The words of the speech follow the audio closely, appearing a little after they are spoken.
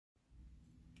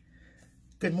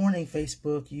Good morning,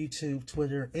 Facebook, YouTube,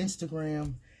 Twitter,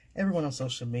 Instagram, everyone on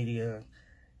social media.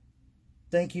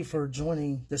 Thank you for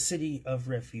joining the City of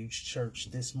Refuge Church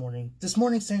this morning. This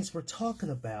morning, saints, we're talking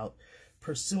about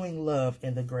pursuing love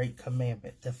and the great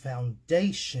commandment, the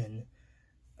foundation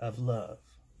of love.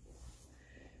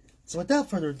 So without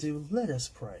further ado, let us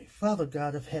pray. Father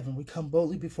God of heaven, we come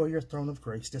boldly before your throne of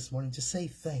grace this morning to say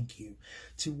thank you,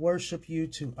 to worship you,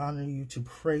 to honor you, to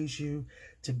praise you,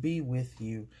 to be with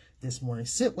you this morning.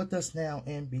 Sit with us now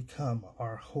and become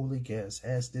our holy guest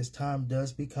as this time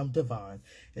does become divine.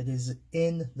 It is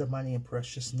in the mighty and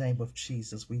precious name of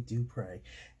Jesus we do pray.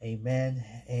 Amen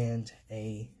and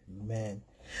amen.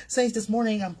 Saints, this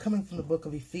morning I'm coming from the book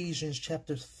of Ephesians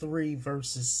chapter 3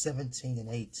 verses 17 and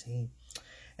 18.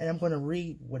 And I'm going to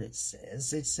read what it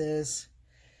says. It says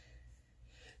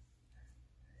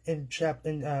in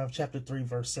chapter 3,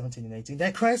 verse 17 and 18,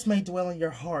 that Christ may dwell in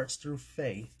your hearts through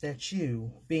faith, that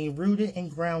you, being rooted and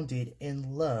grounded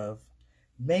in love,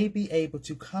 may be able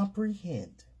to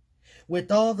comprehend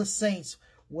with all the saints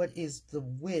what is the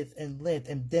width and length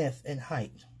and depth and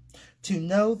height, to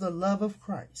know the love of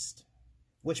Christ,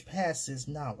 which passes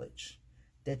knowledge,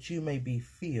 that you may be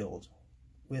filled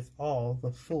with all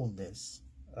the fullness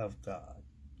of God.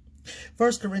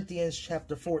 1 Corinthians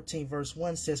chapter 14 verse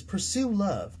 1 says, pursue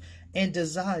love and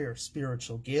desire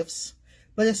spiritual gifts,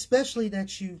 but especially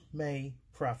that you may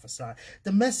prophesy.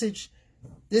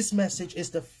 This message is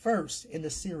the first in the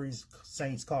series,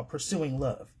 saints, called Pursuing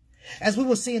Love. As we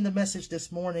will see in the message this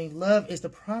morning, love is the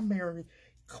primary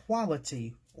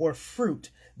quality or fruit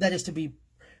that is to be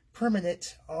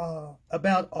permanent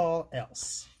about all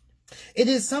else. It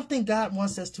is something God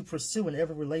wants us to pursue in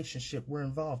every relationship we're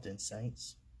involved in,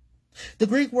 saints. The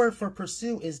Greek word for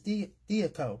pursue is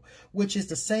diako, which is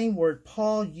the same word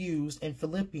Paul used in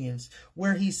Philippians,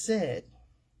 where he said,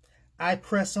 I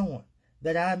press on,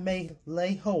 that I may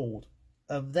lay hold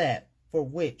of that for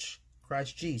which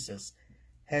Christ Jesus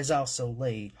has also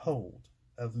laid hold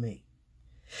of me.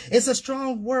 It's a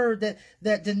strong word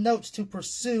that denotes to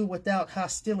pursue without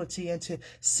hostility and to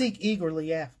seek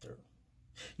eagerly after.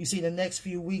 You see, the next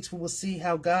few weeks we will see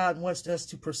how God wants us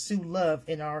to pursue love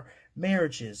in our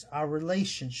marriages, our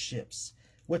relationships,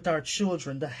 with our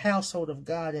children, the household of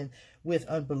God, and with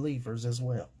unbelievers as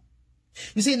well.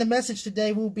 You see, in the message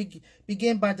today, we'll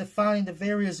begin by defining the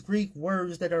various Greek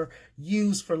words that are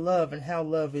used for love and how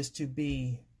love is to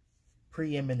be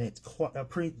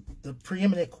the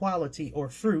preeminent quality or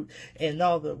fruit in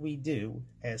all that we do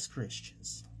as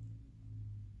Christians.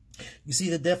 You see,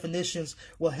 the definitions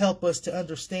will help us to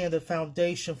understand the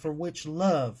foundation for which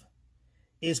love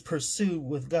is pursued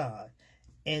with God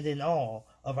and in all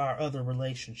of our other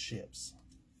relationships.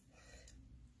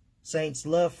 Saints,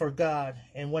 love for God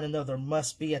and one another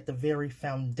must be at the very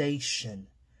foundation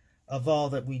of all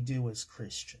that we do as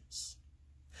Christians.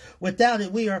 Without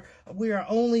it, we are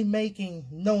only making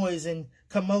noise and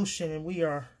commotion, and we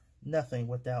are nothing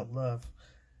without love.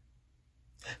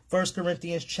 1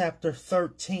 Corinthians chapter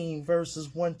 13 verses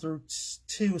 1 through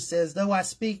 2 says, though I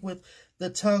speak with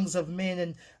the tongues of men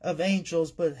and of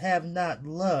angels, but have not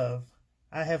love,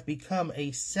 I have become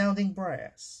a sounding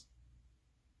brass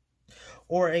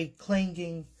or a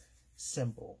clanging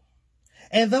cymbal.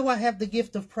 And though I have the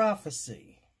gift of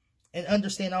prophecy and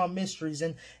understand all mysteries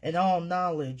and all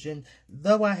knowledge, and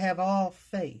though I have all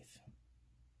faith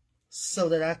so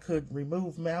that I could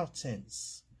remove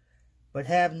mountains, but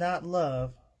have not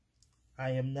love,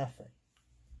 I am nothing.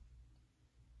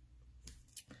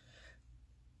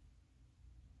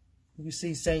 You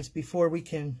see, saints, before we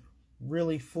can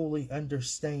really fully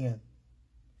understand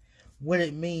what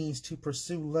it means to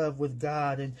pursue love with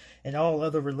God and all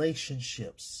other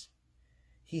relationships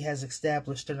He has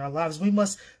established in our lives, we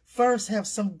must first have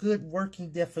some good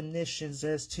working definitions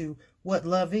as to what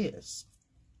love is.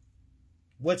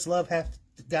 What's love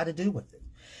got to do with it?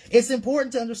 It's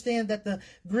important to understand that the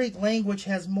Greek language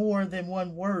has more than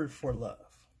one word for love.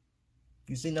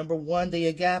 You see, number one, the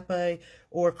agape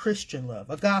or Christian love.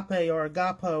 Agape or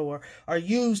agapo are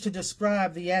used to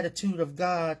describe the attitude of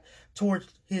God toward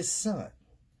His Son,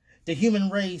 the human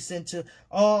race, and to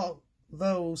all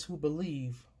those who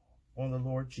believe on the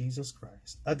Lord Jesus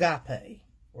Christ. Agape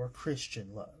or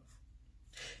Christian love.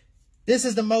 This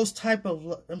is the most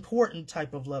important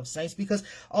type of love, saints, because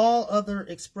all other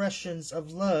expressions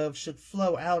of love should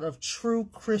flow out of true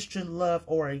Christian love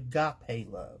or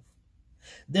agape love.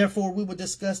 Therefore, we will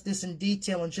discuss this in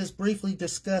detail and just briefly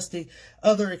discuss the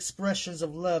other expressions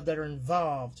of love that are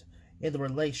involved in the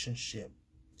relationship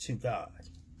to God.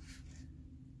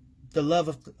 The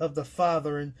love of the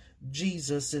Father and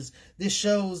Jesus this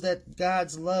shows that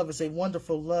God's love is a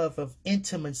wonderful love of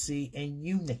intimacy and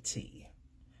unity.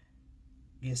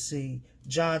 You see,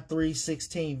 John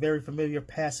 3:16, very familiar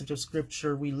passage of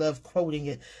scripture. We love quoting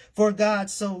it. For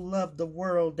God so loved the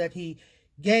world that he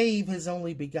gave his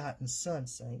only begotten Son,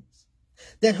 saints,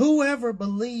 that whoever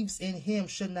believes in him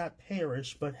should not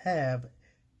perish, but have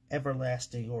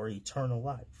everlasting or eternal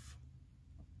life.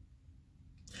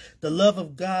 The love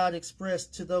of God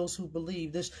expressed to those who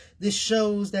believe. This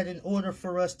shows that in order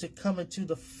for us to come into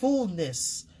the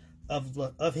fullness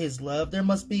of his love, there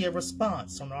must be a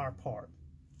response on our part.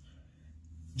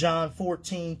 John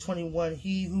 14:21,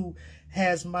 he who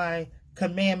has my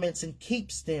commandments and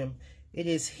keeps them, it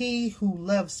is he who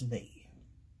loves me.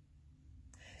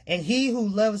 And he who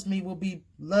loves me will be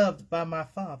loved by my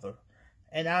Father,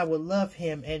 and I will love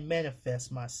him and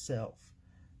manifest myself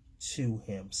to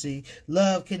him. See,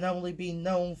 love can only be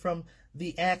known from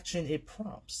the action it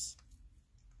prompts.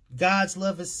 God's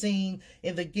love is seen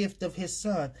in the gift of his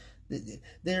Son.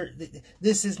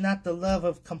 This is not the love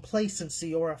of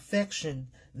complacency or affection.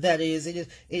 That is,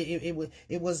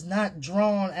 it was not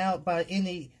drawn out by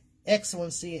any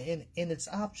excellency in its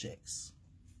objects.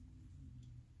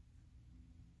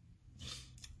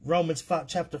 Romans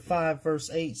chapter 5 verse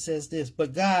 8 says this,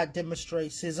 but God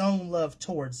demonstrates his own love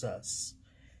towards us,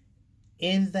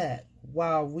 in that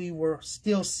while we were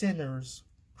still sinners,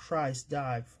 Christ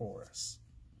died for us.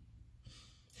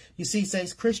 You see,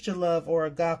 saints, Christian love or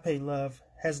agape love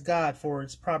has God for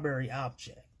its primary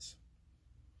object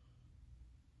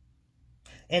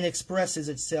and expresses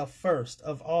itself first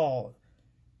of all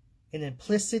in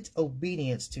implicit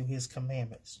obedience to his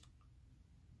commandments.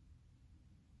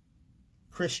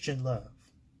 Christian love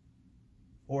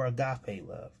or agape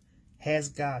love has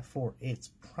God for its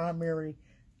primary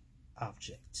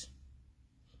object.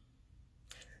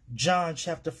 John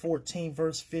chapter 14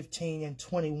 verse 15 and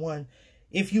 21,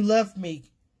 if you love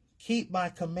me, keep my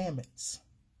commandments.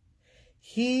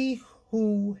 He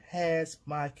who has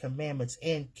my commandments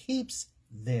and keeps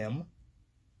them,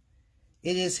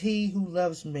 it is he who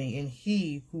loves me, and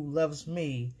he who loves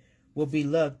me will be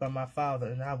loved by my Father,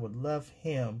 and I will love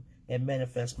him and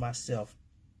manifest myself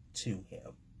to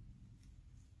him.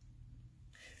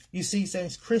 You see,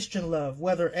 saints, Christian love,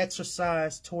 whether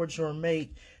exercised towards your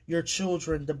mate, your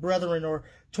children, the brethren, or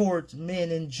towards men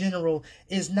in general,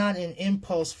 is not an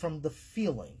impulse from the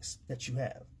feelings that you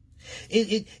have.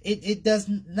 It does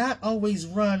not always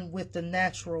run with the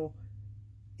natural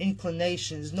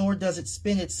inclinations, nor does it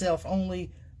spin itself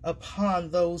only upon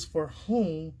those for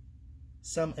whom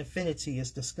some affinity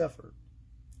is discovered.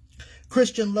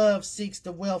 Christian love seeks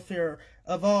the welfare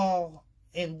of all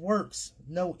and works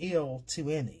no ill to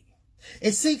any.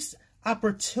 It seeks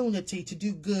opportunity to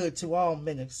do good to all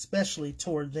men, especially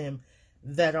toward them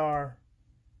that are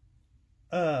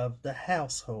of the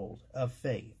household of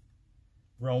faith.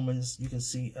 Romans, you can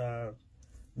see,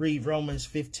 read Romans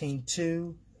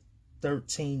 15:2,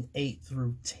 13:8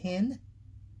 through 10,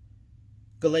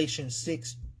 Galatians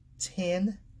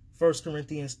 6:10, 1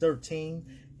 Corinthians 13,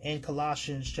 and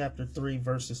Colossians chapter 3,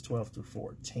 verses 12 through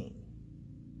 14.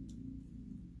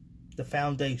 The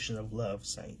foundation of love,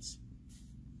 saints.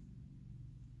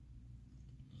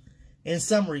 In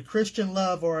summary, Christian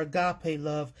love or agape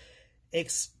love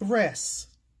expresses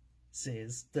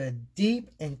the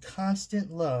deep and constant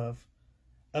love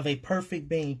of a perfect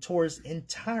being towards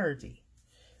entirety,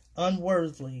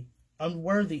 unworthy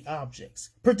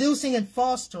objects, producing and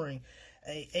fostering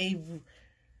a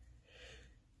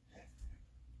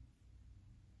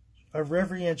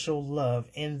reverential love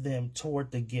in them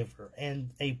toward the giver,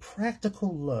 and a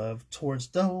practical love towards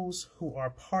those who are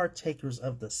partakers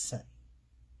of the same,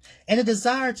 and a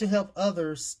desire to help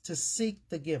others to seek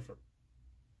the giver.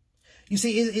 You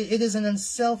see, it is an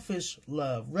unselfish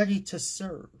love, ready to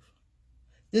serve.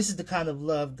 This is the kind of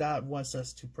love God wants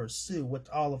us to pursue with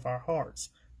all of our hearts,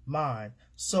 mind,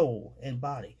 soul, and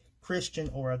body. Christian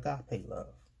or agape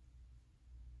love.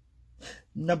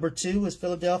 Number 2 is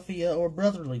Philadelphia or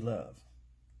brotherly love.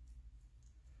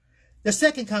 The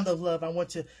second kind of love I want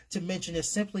to mention is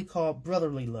simply called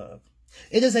brotherly love.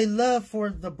 It is a love for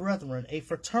the brethren, a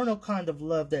fraternal kind of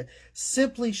love that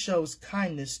simply shows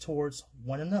kindness towards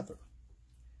one another.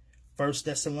 1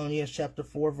 Thessalonians chapter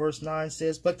 4 verse 9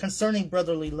 says, but concerning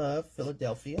brotherly love,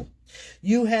 Philadelphia,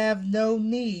 you have no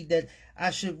need that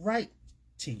I should write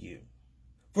to you,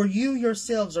 for you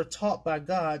yourselves are taught by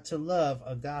God to love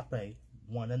agape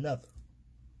one another.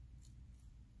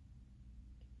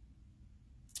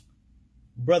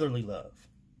 Brotherly love.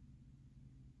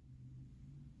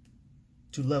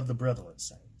 To love the brethren,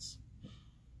 saints.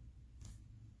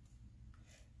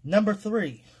 Number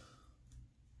 3,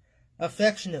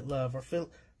 affectionate love or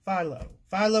Philo.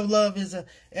 Philo love is a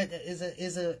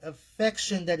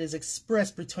affection that is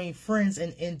expressed between friends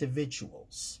and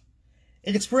individuals.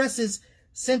 It expresses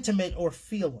sentiment or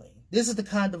feeling. This is the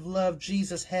kind of love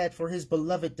Jesus had for his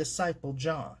beloved disciple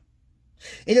John.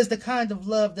 It is the kind of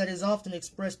love that is often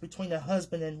expressed between a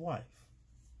husband and wife.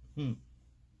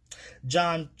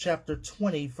 John chapter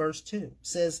 20 verse 2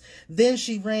 says, Then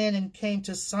she ran and came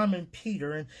to Simon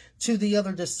Peter and to the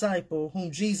other disciple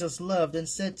whom Jesus loved, and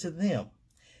said to them,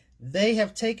 They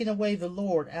have taken away the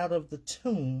Lord out of the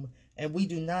tomb, and we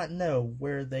do not know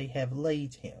where they have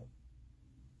laid him.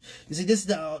 You see, this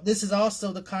is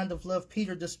also the kind of love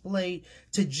Peter displayed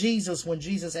to Jesus when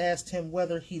Jesus asked him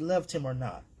whether he loved him or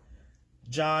not.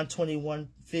 John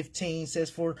 21:15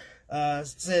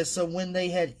 says, So when they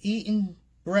had eaten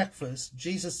breakfast,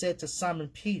 Jesus said to Simon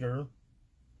Peter,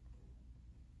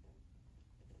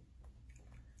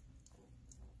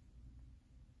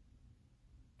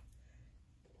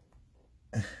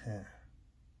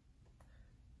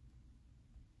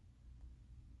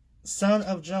 Son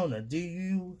of Jonah, do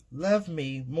you love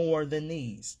me more than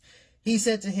these? He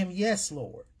said to him, Yes,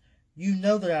 Lord. You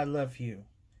know that I love you.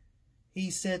 He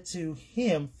said to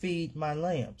him, Feed my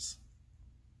lambs.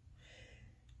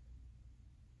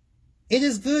 It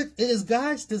is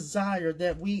God's desire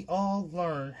that we all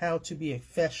learn how to be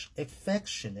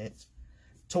affectionate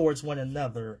towards one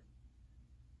another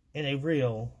in a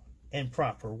real and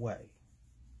proper way.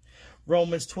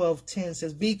 Romans 12:10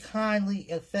 says, Be kindly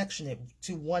affectionate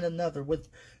to one another with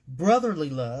brotherly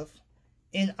love,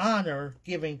 in honor,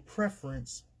 giving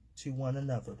preference to one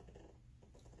another.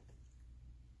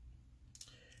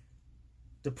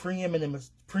 The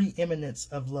preeminence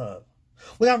of love.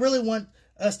 What I really want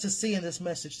us to see in this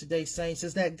message today, saints,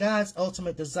 is that God's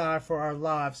ultimate desire for our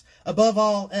lives, above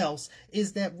all else,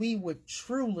 is that we would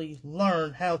truly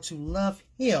learn how to love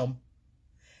him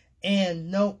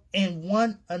and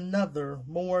one another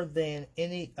more than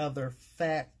any other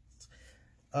facet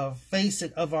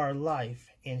of our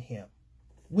life in him.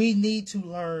 We need to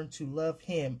learn to love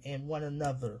him and one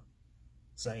another,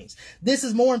 saints. This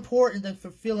is more important than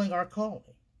fulfilling our calling,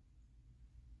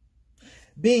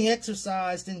 being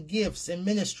exercised in gifts and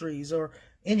ministries or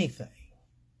anything.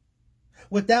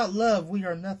 Without love, we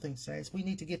are nothing, saints. We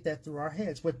need to get that through our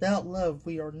heads. Without love,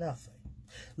 we are nothing.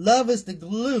 Love is the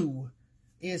glue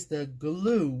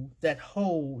that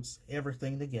holds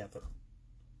everything together.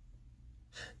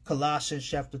 Colossians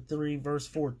chapter 3 verse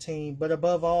 14, But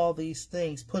above all these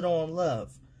things put on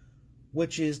love,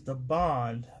 which is the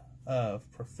bond of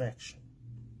perfection.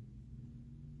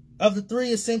 Of the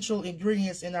three essential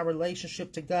ingredients in our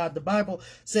relationship to God, the Bible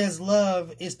says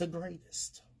love is the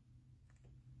greatest.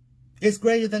 It's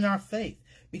greater than our faith,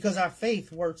 because our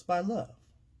faith works by love.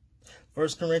 1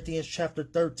 Corinthians chapter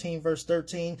 13, verse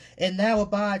 13, And now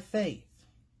abide faith,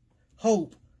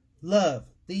 hope, love,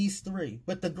 these three.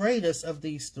 But the greatest of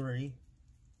these three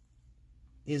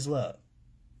is love.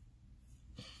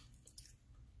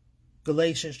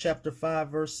 Galatians chapter 5,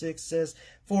 verse 6 says,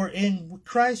 For in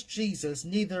Christ Jesus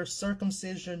neither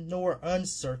circumcision nor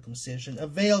uncircumcision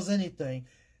avails anything,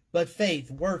 but faith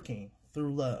working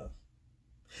through love.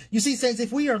 You see, saints,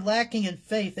 if we are lacking in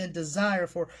faith and desire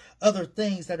for other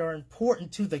things that are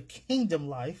important to the kingdom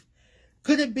life,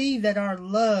 could it be that our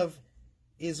love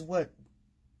is what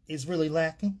is really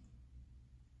lacking?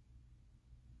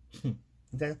 You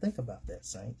got to think about that,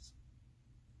 saints.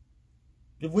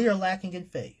 If we are lacking in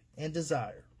faith and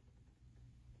desire,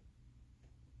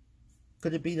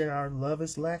 could it be that our love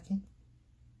is lacking?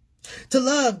 To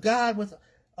love God with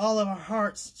all of our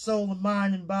hearts, soul, and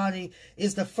mind and body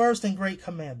is the first and great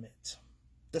commandment.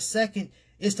 The second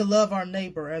is to love our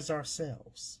neighbor as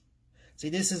ourselves. See,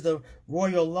 this is the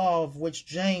royal law of which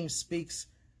James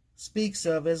speaks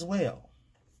of as well.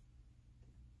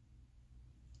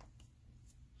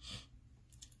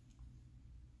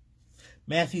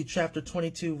 Matthew chapter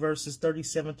 22 verses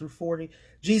 37 through 40.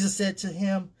 Jesus said to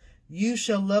him, You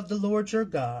shall love the Lord your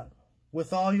God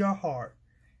with all your heart,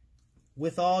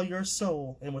 with all your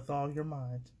soul, and with all your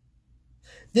mind.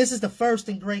 This is the first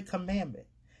and great commandment.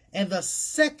 And the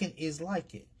second is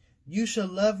like it. You shall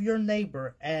love your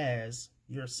neighbor as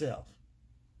yourself.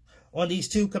 On these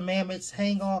two commandments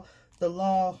hang all the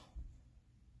law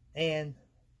and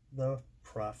the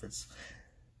prophets.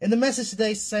 In the message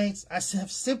today, saints, I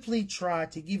have simply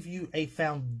tried to give you a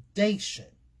foundation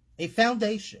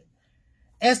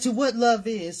as to what love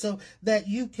is, so that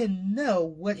you can know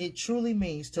what it truly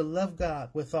means to love God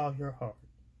with all your heart,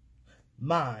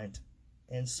 mind,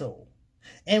 and soul,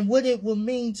 and what it will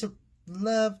mean to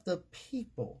love the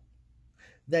people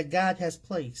that God has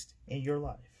placed in your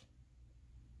life.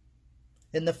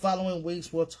 In the following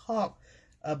weeks, we'll talk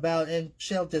about and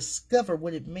shall discover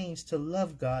what it means to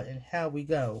love God and how we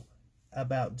go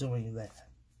about doing that.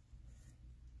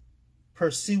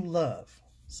 Pursue love,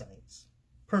 saints.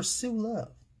 Pursue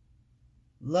love.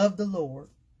 Love the Lord.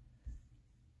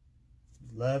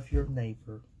 Love your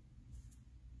neighbor.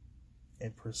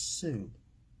 And pursue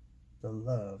the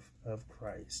love of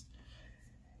Christ.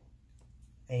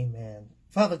 Amen.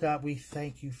 Father God, we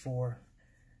thank you for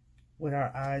what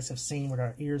our eyes have seen, what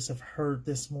our ears have heard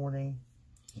this morning.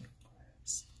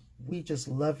 We just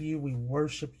love you. We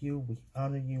worship you. We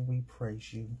honor you. We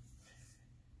praise you.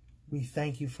 We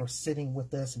thank you for sitting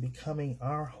with us and becoming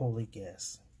our holy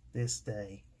guest this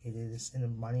day. It is in the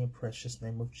mighty and precious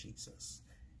name of Jesus.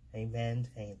 Amen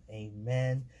and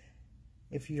amen.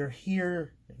 If you're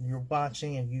here and you're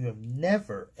watching and you have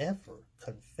never, ever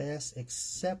confessed,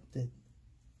 accepted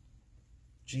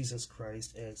Jesus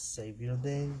Christ as Savior,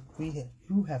 then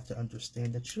you have to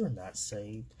understand that you're not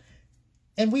saved.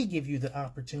 And we give you the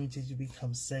opportunity to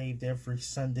become saved every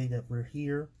Sunday that we're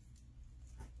here.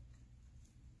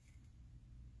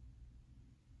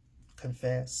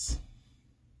 Confess,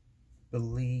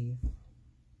 believe,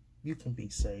 you can be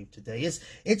saved today.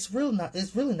 It's really not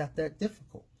that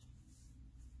difficult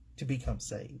to become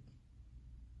saved,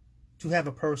 to have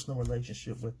a personal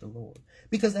relationship with the Lord,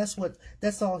 because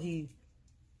that's all He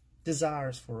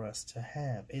desires for us to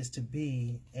have, is to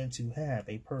be and to have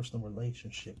a personal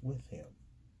relationship with Him.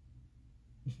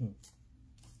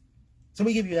 So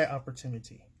we give you that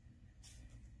opportunity.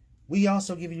 We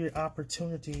also give you the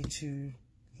opportunity to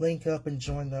link up and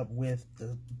join up with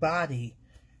the body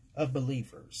of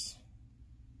believers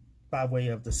by way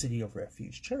of the City of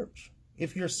Refuge Church.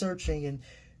 If you're searching and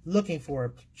looking for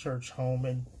a church home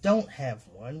and don't have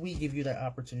one, we give you that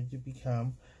opportunity to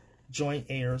become joint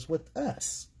heirs with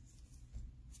us,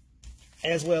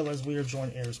 as well as we are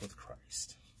joint heirs with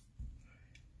Christ.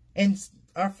 And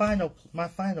my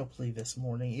final plea this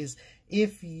morning is,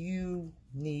 if you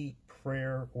need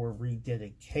prayer or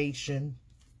rededication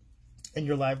in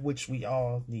your life, which we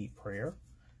all need prayer,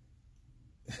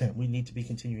 we need to be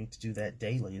continuing to do that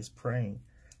daily, is praying.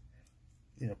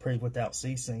 Pray without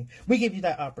ceasing. We give you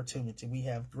that opportunity. We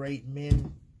have great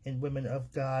men and women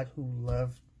of God who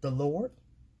love the Lord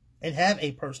and have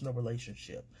a personal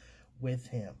relationship with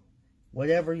Him.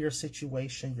 Whatever your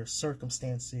situation, your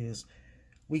circumstance is,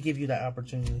 we give you that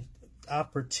opportunity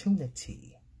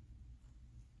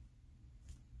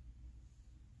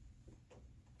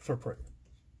for prayer.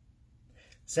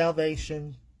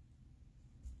 Salvation,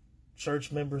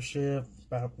 church membership,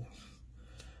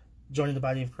 joining the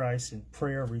body of Christ, and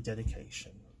prayer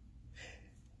rededication.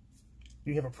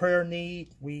 You have a prayer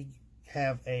need, we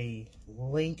have a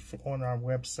link on our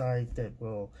website that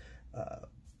will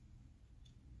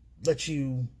let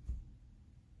you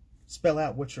spell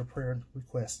out what your prayer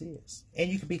request is, and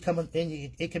you can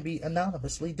it can be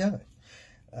anonymously done.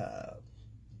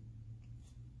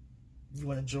 You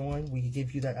want to join, we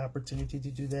give you that opportunity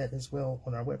to do that as well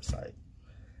on our website.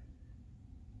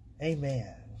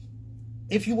 Amen.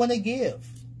 If you want to give,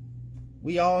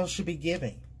 we all should be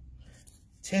giving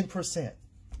 10%.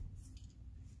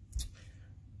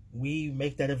 We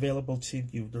make that available to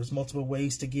you. There's multiple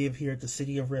ways to give here at the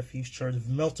City of Refuge Church,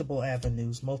 multiple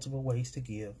avenues, multiple ways to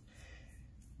give.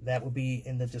 That will be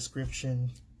in the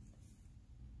description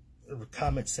or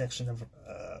comment section of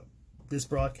this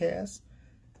broadcast.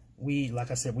 Like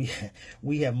I said,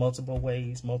 we have multiple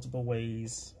ways.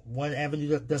 One avenue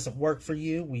that doesn't work for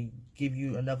you, we give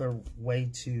you another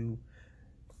way to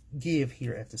give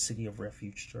here at the City of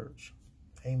Refuge Church.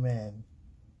 Amen.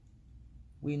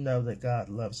 We know that God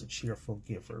loves a cheerful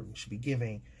giver. We should be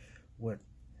giving what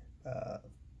the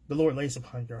Lord lays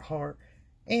upon your heart,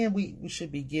 and we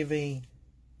should be giving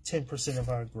 10% of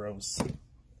our gross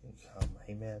income.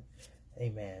 Amen.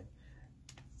 Amen.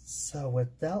 So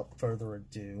without further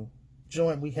ado,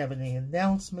 we have any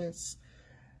announcements.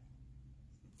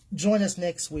 Join us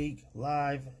next week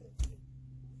live,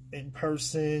 in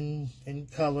person, in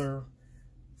color,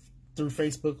 through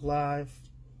Facebook Live.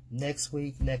 Next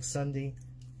week, next Sunday,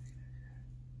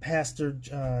 Pastor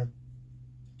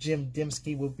Jim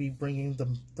Dembski will be bringing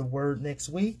the word next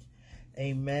week.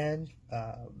 Amen.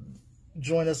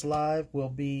 Join us live. We'll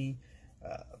be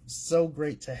so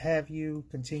great to have you.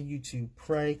 Continue to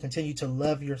pray. Continue to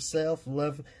love yourself.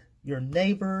 Love your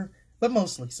neighbor. But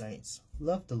mostly, saints,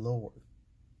 love the Lord.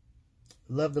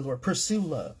 Love the Lord. Pursue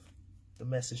love. The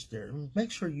message there.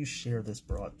 Make sure you share this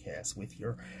broadcast with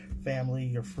your family,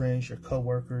 your friends, your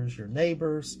co-workers, your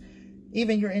neighbors,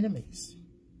 even your enemies.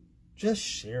 Just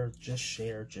share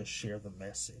the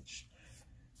message.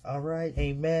 All right.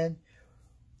 Amen.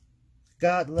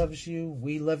 God loves you.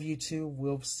 We love you too.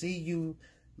 We'll see you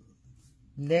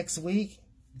next week,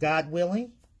 God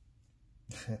willing.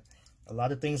 A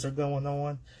lot of things are going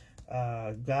on.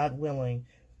 God willing,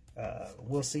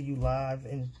 we'll see you live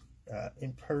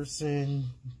in person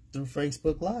through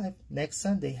Facebook Live next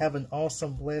Sunday. Have an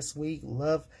awesome, blessed week.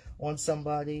 Love on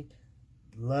somebody.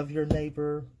 Love your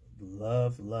neighbor.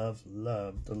 Love, love,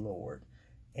 love the Lord.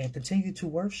 And continue to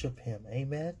worship him.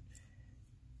 Amen.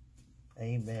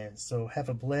 Amen. So have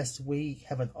a blessed week.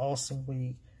 Have an awesome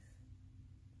week.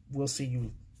 We'll see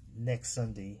you next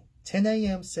Sunday, 10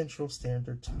 a.m. Central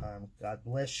Standard Time. God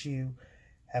bless you.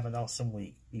 Have an awesome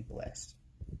week. Be blessed.